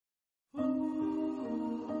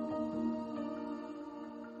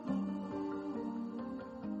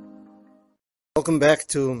Welcome back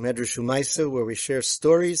to Medrash Umaisa, where we share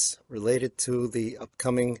stories related to the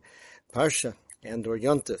upcoming Parsha and/or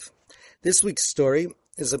Yontif. This week's story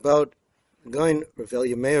is about Gaon Rav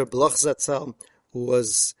Fyvel Shuster, who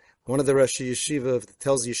was one of the Rosh Yeshiva of the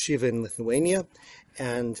Telz Yeshiva in Lithuania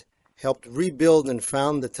and helped rebuild and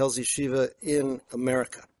found the Telz Yeshiva in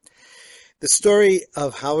America. The story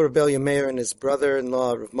of how Rav Fyvel and his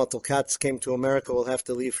brother-in-law Rav Motel Katz came to America will have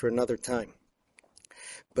to leave for another time.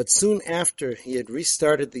 But soon after he had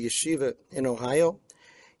restarted the yeshiva in Ohio,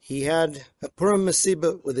 he had a Purim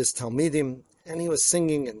Masiba with his Talmidim, and he was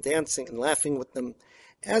singing and dancing and laughing with them.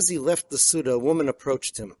 As he left the Suda, a woman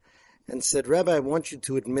approached him and said, "Rabbi, I want you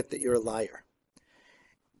to admit that you're a liar."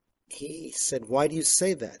 He said, "Why do you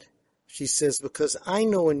say that?" She says, "Because I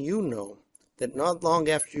know and you know that not long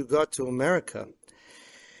after you got to America,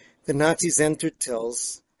 the Nazis entered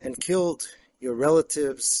Telz and killed your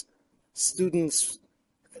relatives, students,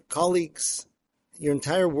 colleagues, your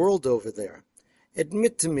entire world over there.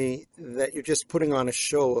 Admit to me that you're just putting on a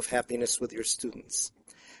show of happiness with your students."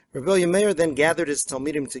 Rav Fyvel then gathered his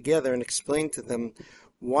Talmidim together and explained to them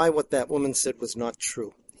why what that woman said was not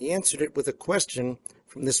true. He answered it with a question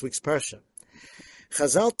from this week's Parsha.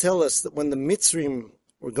 Chazal tell us that when the Mitzrim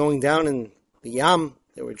were going down in the Yam,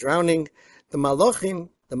 they were drowning, the Malachim,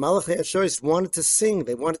 the Malachei Ashoris wanted to sing,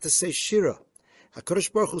 they wanted to say Shira.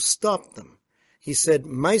 HaKadosh Baruch Hu stopped them. He said,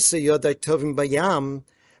 "Maisa Yodai Tovim Bayam,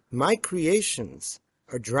 my creations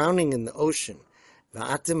are drowning in the ocean.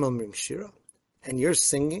 Va'atem Omrim Shira, and you're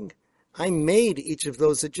singing? I made each of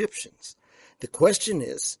those Egyptians." The question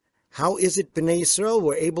is, how is it Bnei Yisrael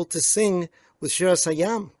were able to sing with Shiras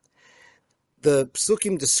Hayam? The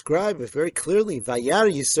Psukim describe it very clearly,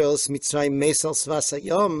 Vayar Yisrael es Mitzrayim Meisal Svas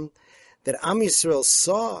Hayam, that Am Yisrael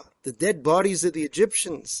saw the dead bodies of the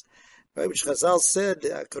Egyptians, right, which Chazal said,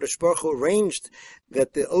 Kodesh Baruch Hu arranged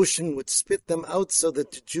that the ocean would spit them out so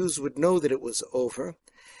that the Jews would know that it was over.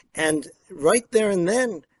 And right there and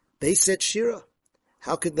then, they said Shira.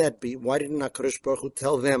 How could that be? Why didn't HaKadosh Baruch Hu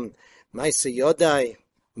tell them, Maisa Yodai,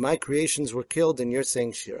 my creations were killed and you're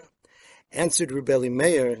saying Shira? Answered Rav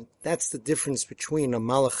Fyvel, that's the difference between a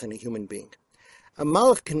malach and a human being. A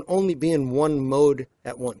malach can only be in one mode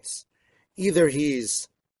at once. Either he's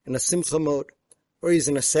in a simcha mode, or he's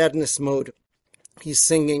in a sadness mode, he's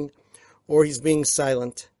singing, or he's being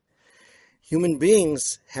silent. Human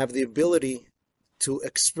beings have the ability to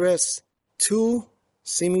express two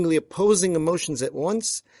seemingly opposing emotions at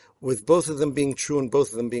once, with both of them being true and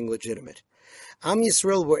both of them being legitimate. Am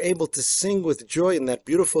Yisrael were able to sing with joy in that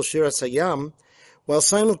beautiful Shiras Hayam, while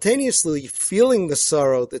simultaneously feeling the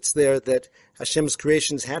sorrow that's there that Hashem's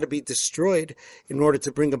creations had to be destroyed in order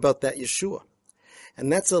to bring about that Yeshua. And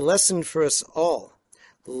that's a lesson for us all.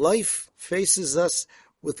 Life faces us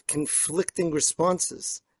with conflicting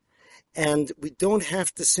responses. And we don't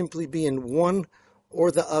have to simply be in one or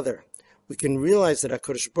the other. We can realize that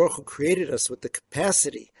HaKadosh Baruch Hu created us with the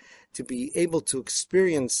capacity to be able to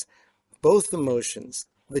experience both emotions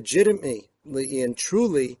legitimately and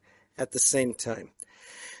truly at the same time.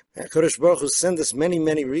 HaKadosh Baruch Hu send us many,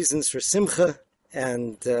 many reasons for simcha,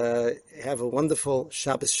 and have a wonderful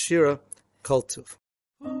Shabbos Shira Kol Tuv.